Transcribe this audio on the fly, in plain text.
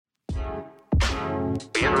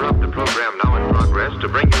We interrupt the program now in progress to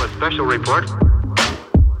bring you a special report.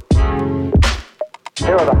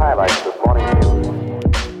 Here are the highlights this morning's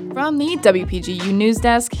news. From the WPGU News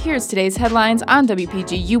Desk, here's today's headlines on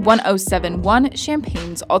WPGU 1071,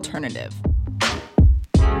 Champaign's Alternative.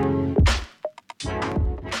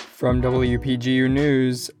 From WPGU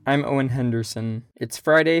News, I'm Owen Henderson. It's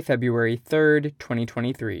Friday, February 3rd,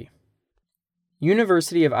 2023.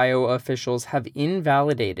 University of Iowa officials have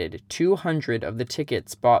invalidated 200 of the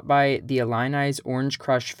tickets bought by the Illini's Orange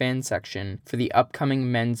Crush fan section for the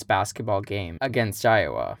upcoming men's basketball game against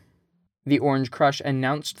Iowa. The Orange Crush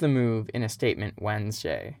announced the move in a statement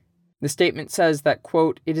Wednesday. The statement says that,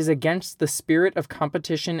 quote, "It is against the spirit of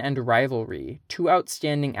competition and rivalry, two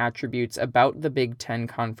outstanding attributes about the Big Ten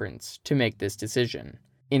Conference, to make this decision."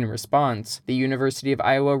 In response, the University of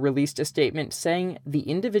Iowa released a statement saying the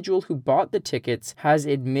individual who bought the tickets has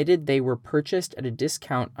admitted they were purchased at a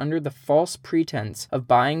discount under the false pretense of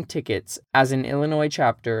buying tickets as an Illinois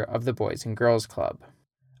chapter of the Boys and Girls Club.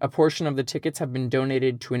 A portion of the tickets have been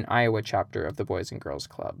donated to an Iowa chapter of the Boys and Girls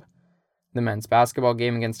Club. The men's basketball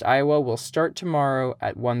game against Iowa will start tomorrow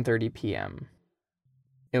at 1:30 p.m.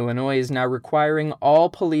 Illinois is now requiring all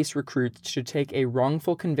police recruits to take a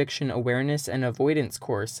wrongful conviction awareness and avoidance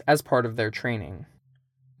course as part of their training.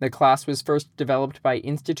 The class was first developed by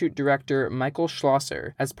Institute Director Michael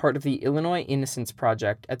Schlosser as part of the Illinois Innocence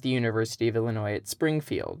Project at the University of Illinois at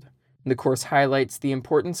Springfield. The course highlights the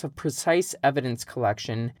importance of precise evidence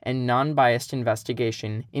collection and non-biased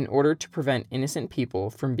investigation in order to prevent innocent people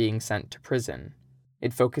from being sent to prison.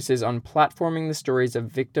 It focuses on platforming the stories of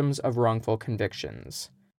victims of wrongful convictions.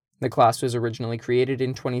 The class was originally created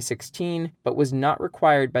in 2016, but was not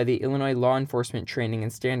required by the Illinois Law Enforcement Training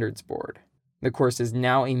and Standards Board. The course is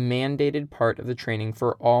now a mandated part of the training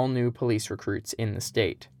for all new police recruits in the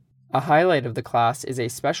state. A highlight of the class is a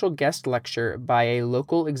special guest lecture by a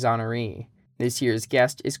local exoneree. This year's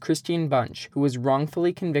guest is Christine Bunch, who was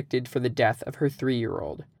wrongfully convicted for the death of her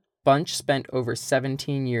 3-year-old. Bunch spent over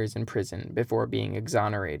 17 years in prison before being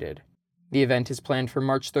exonerated. The event is planned for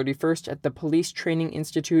March 31st at the Police Training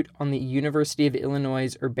Institute on the University of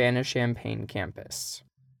Illinois' Urbana-Champaign campus.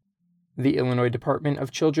 The Illinois Department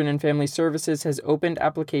of Children and Family Services has opened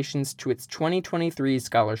applications to its 2023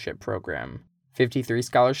 scholarship program. 53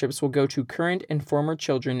 scholarships will go to current and former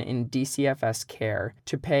children in DCFS care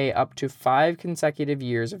to pay up to 5 consecutive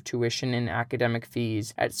years of tuition and academic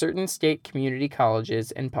fees at certain state community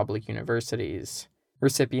colleges and public universities.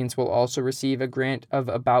 Recipients will also receive a grant of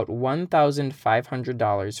about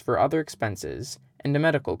 $1,500 for other expenses and a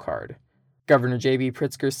medical card. Governor J.B.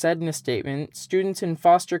 Pritzker said in a statement, "Students in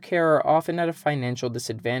foster care are often at a financial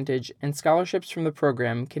disadvantage, and scholarships from the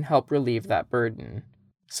program can help relieve that burden."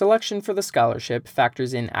 Selection for the scholarship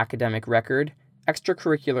factors in academic record,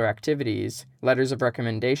 extracurricular activities, letters of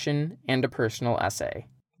recommendation, and a personal essay.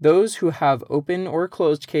 Those who have open or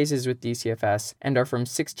closed cases with DCFS and are from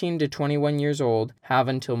 16 to 21 years old have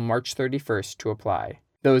until March 31st to apply.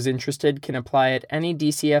 Those interested can apply at any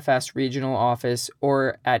DCFS regional office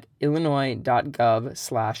or at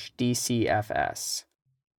illinois.gov/DCFS.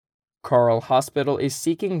 Carle Hospital is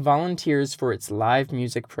seeking volunteers for its live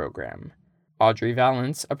music program. Audrey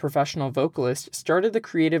Valance, a professional vocalist, started the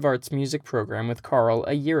Creative Arts music program with Carle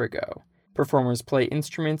a year ago. Performers play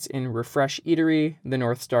instruments in Refresh Eatery, the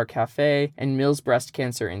North Star Cafe, and Mills Breast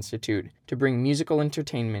Cancer Institute to bring musical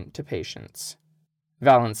entertainment to patients.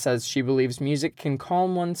 Valance says she believes music can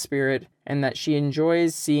calm one's spirit and that she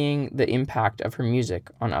enjoys seeing the impact of her music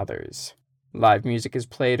on others. Live music is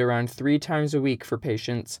played around 3 times a week for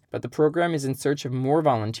patients, but the program is in search of more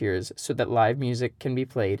volunteers so that live music can be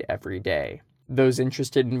played every day. Those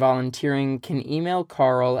interested in volunteering can email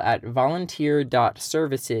Carle at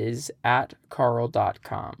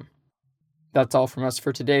volunteer.services@carle.com. That's all from us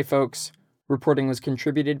for today, folks. Reporting was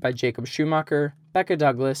contributed by Jacob Schumacher, Becca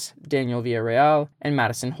Douglas, Daniel Villarreal, and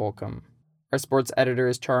Madison Holcomb. Our sports editor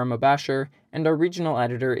is Tara Mobasher, and our regional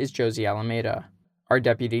editor is Josie Alameda. Our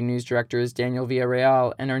deputy news director is Daniel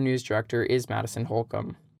Villarreal, and our news director is Madison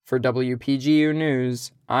Holcomb. For WPGU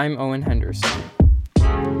News, I'm Owen Henderson.